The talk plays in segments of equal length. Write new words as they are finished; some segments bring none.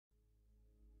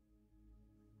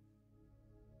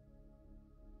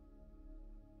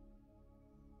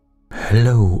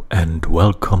Hello and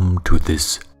welcome to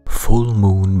this full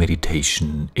moon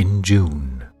meditation in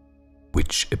June,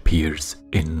 which appears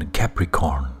in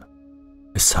Capricorn,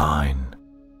 a sign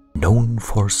known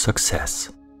for success,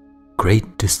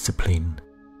 great discipline,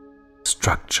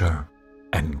 structure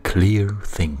and clear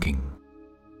thinking.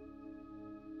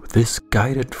 This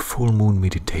guided full moon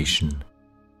meditation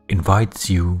invites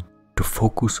you to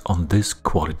focus on these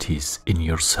qualities in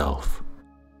yourself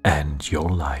and your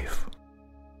life.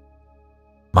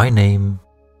 My name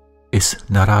is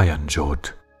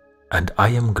Narayanjot, and I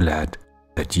am glad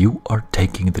that you are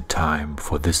taking the time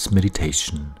for this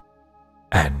meditation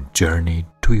and journey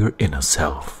to your inner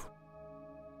self.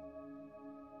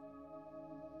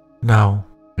 Now,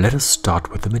 let us start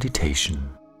with the meditation.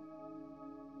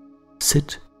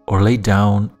 Sit or lay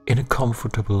down in a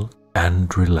comfortable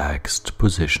and relaxed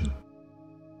position.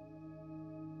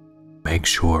 Make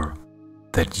sure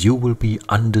that you will be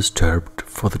undisturbed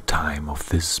for the time of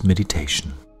this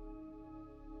meditation.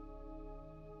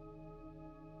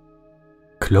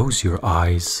 Close your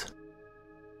eyes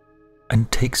and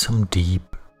take some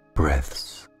deep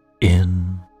breaths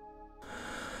in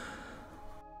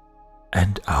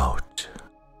and out.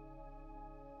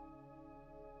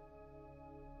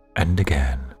 And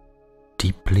again,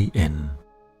 deeply in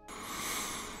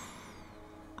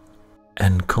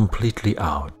and completely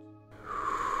out.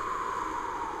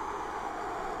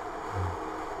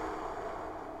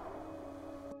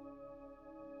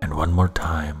 And one more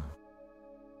time,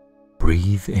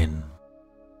 breathe in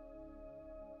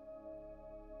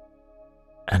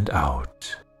and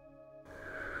out.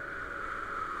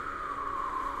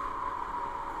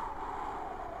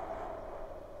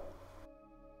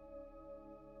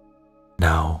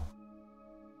 Now,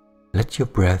 let your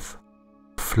breath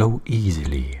flow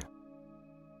easily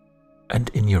and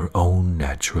in your own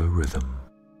natural rhythm.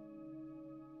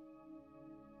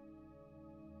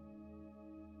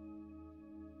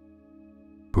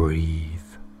 Breathe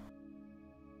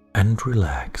and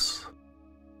relax.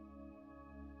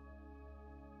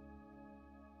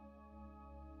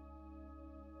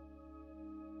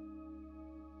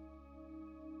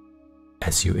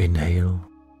 As you inhale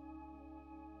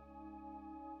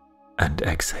and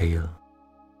exhale,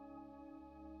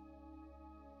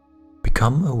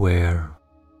 become aware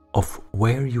of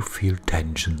where you feel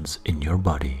tensions in your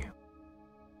body.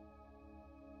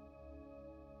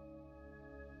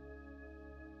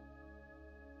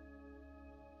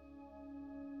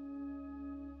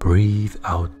 Breathe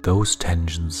out those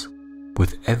tensions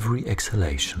with every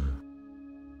exhalation.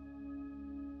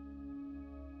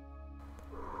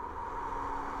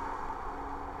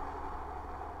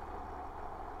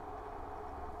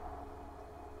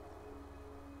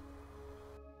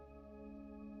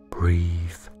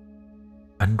 Breathe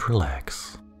and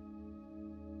relax.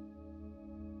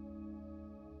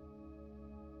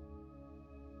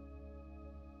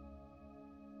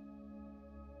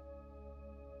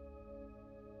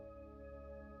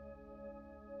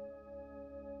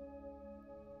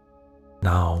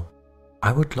 Now,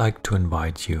 I would like to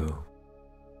invite you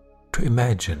to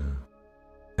imagine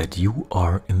that you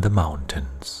are in the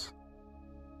mountains.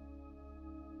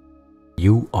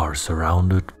 You are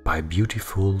surrounded by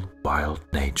beautiful wild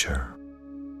nature.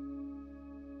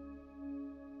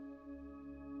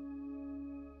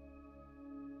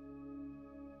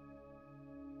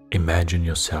 Imagine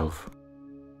yourself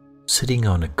sitting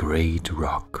on a great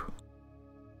rock.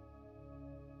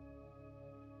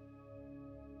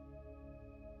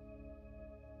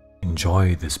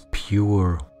 Enjoy this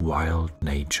pure wild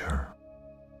nature.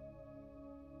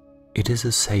 It is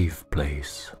a safe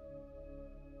place.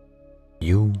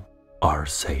 You are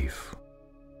safe.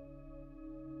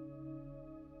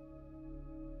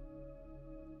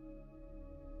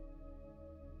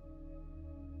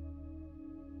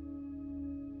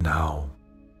 Now,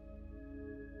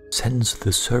 sense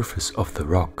the surface of the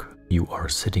rock you are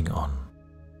sitting on.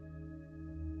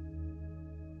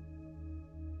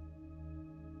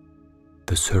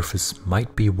 The surface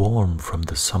might be warm from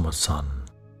the summer sun,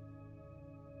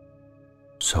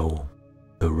 so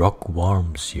the rock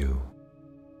warms you.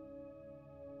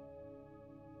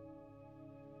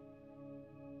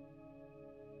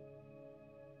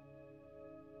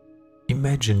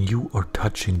 Imagine you are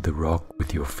touching the rock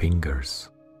with your fingers.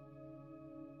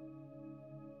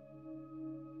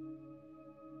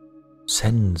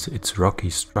 Sense its rocky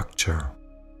structure.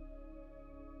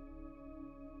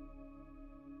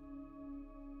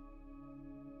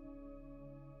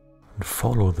 And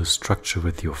follow the structure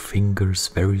with your fingers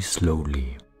very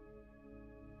slowly.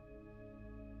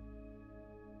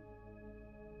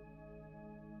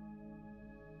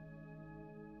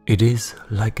 It is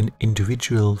like an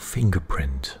individual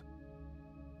fingerprint,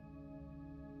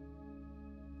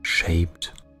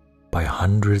 shaped by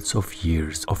hundreds of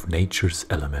years of nature's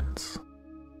elements.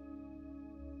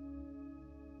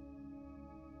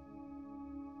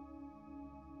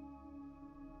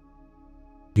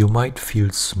 You might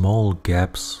feel small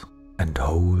gaps and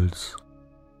holes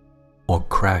or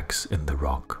cracks in the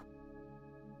rock.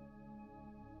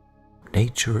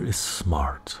 Nature is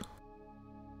smart.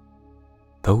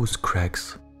 Those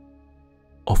cracks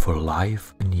offer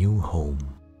life a new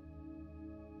home.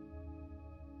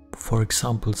 For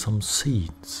example, some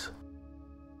seeds.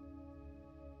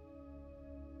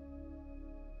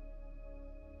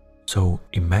 So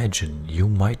imagine you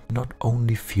might not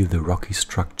only feel the rocky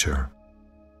structure,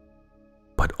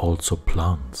 but also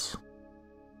plants,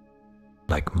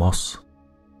 like moss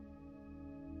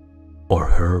or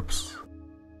herbs,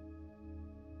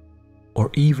 or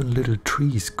even little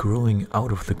trees growing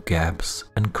out of the gaps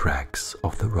and cracks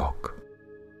of the rock.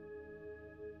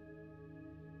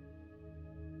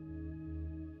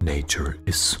 Nature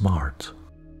is smart.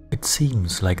 It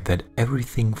seems like that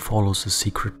everything follows a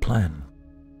secret plan,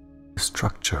 a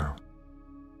structure.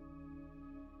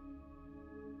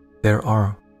 There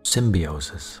are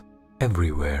symbioses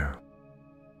everywhere,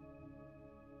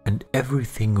 and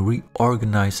everything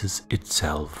reorganizes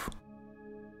itself,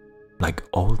 like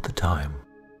all the time.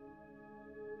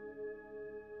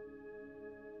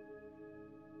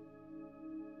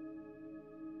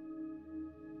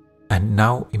 And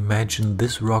now imagine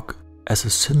this rock as a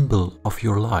symbol of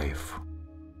your life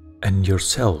and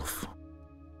yourself.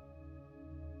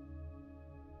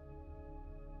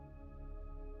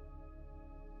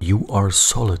 You are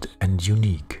solid and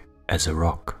unique as a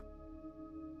rock,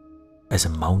 as a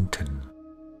mountain.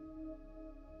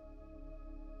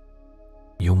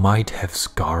 You might have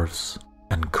scars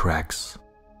and cracks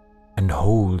and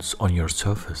holes on your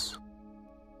surface,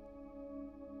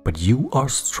 but you are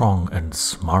strong and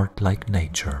smart like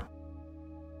nature,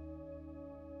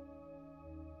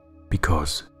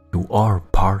 because you are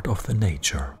part of the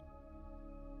nature.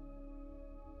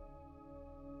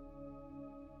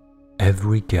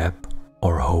 Every gap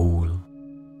or hole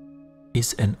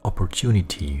is an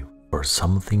opportunity for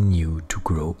something new to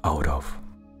grow out of.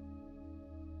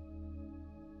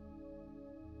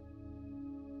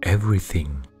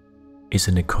 Everything is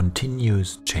in a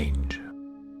continuous change.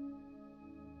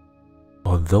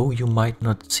 Although you might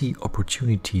not see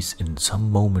opportunities in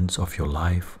some moments of your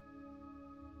life,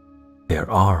 there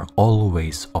are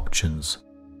always options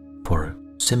for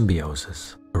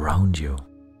symbiosis around you.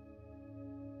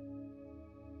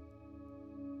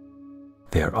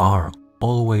 There are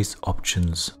always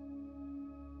options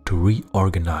to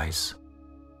reorganize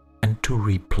and to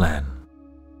replan.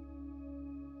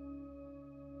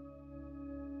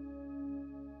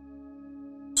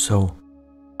 So,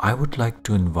 I would like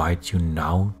to invite you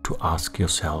now to ask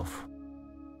yourself,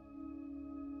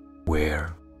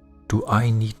 where do I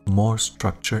need more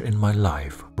structure in my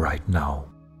life right now?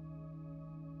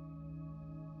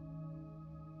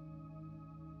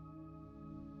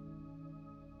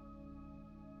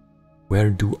 Where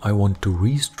do I want to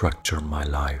restructure my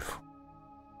life?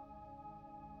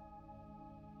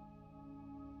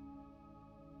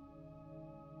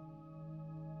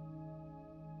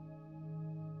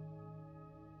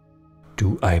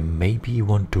 Do I maybe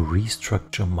want to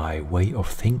restructure my way of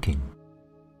thinking?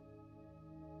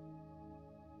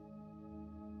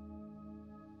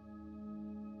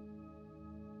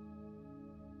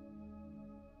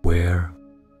 Where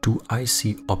do I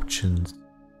see options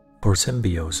for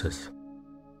symbiosis?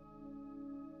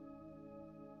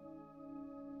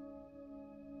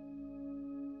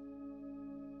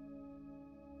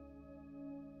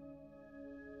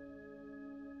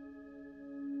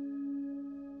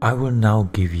 I will now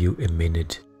give you a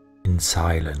minute in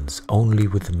silence, only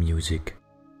with the music,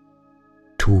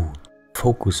 to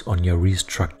focus on your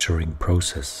restructuring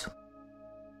process,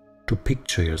 to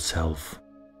picture yourself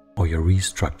or your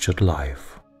restructured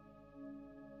life.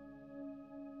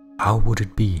 How would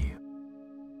it be?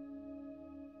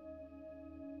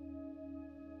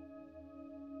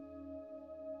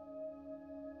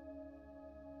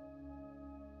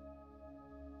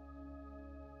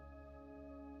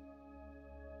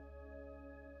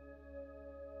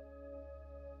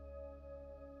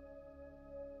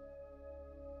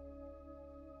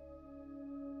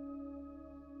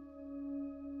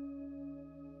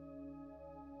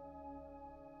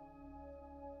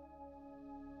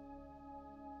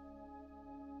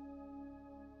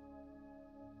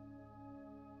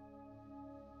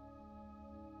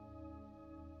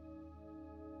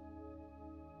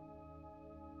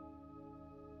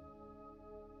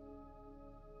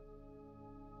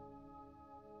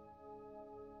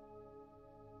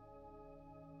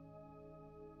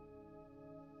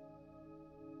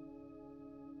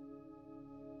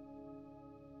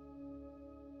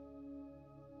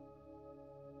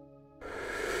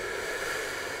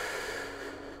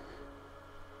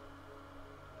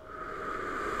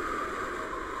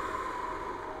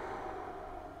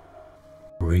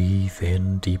 Breathe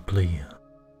in deeply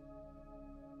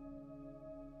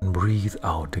and breathe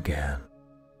out again.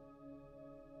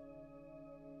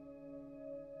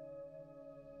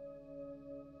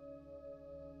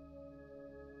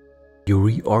 You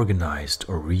reorganized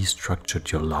or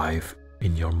restructured your life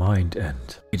in your mind,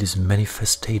 and it is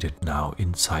manifested now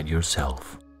inside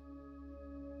yourself.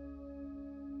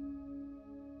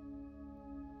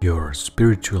 Your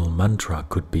spiritual mantra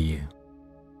could be,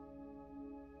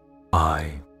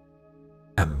 I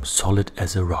am solid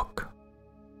as a rock.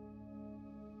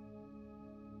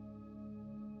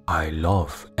 I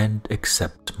love and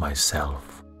accept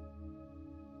myself.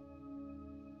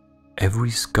 Every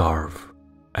scarf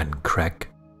and crack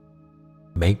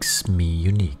makes me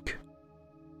unique.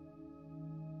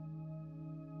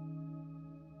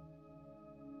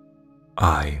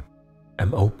 I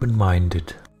am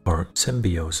open-minded for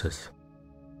symbiosis.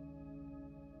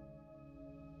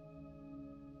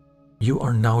 You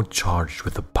are now charged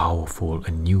with the powerful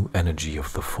and new energy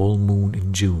of the full moon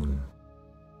in June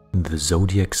in the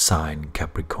zodiac sign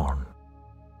Capricorn.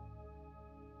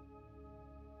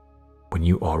 When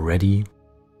you are ready,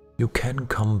 you can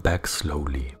come back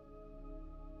slowly.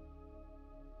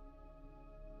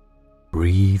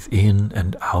 Breathe in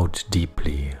and out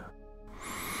deeply.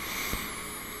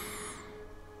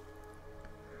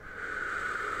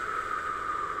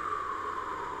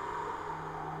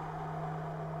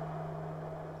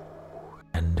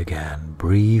 And again,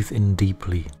 breathe in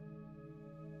deeply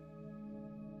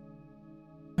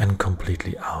and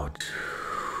completely out.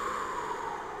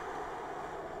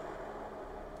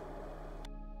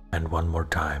 And one more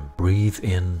time, breathe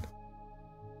in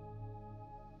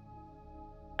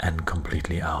and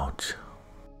completely out.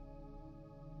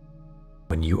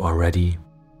 When you are ready,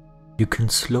 you can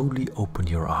slowly open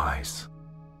your eyes.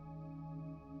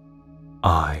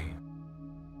 I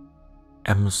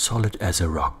am solid as a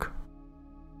rock.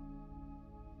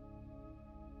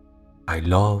 I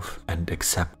love and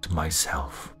accept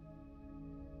myself.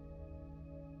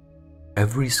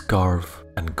 Every scarf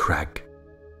and crack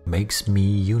makes me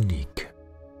unique.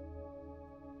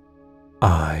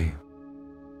 I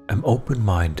am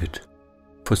open-minded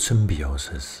for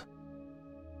symbiosis.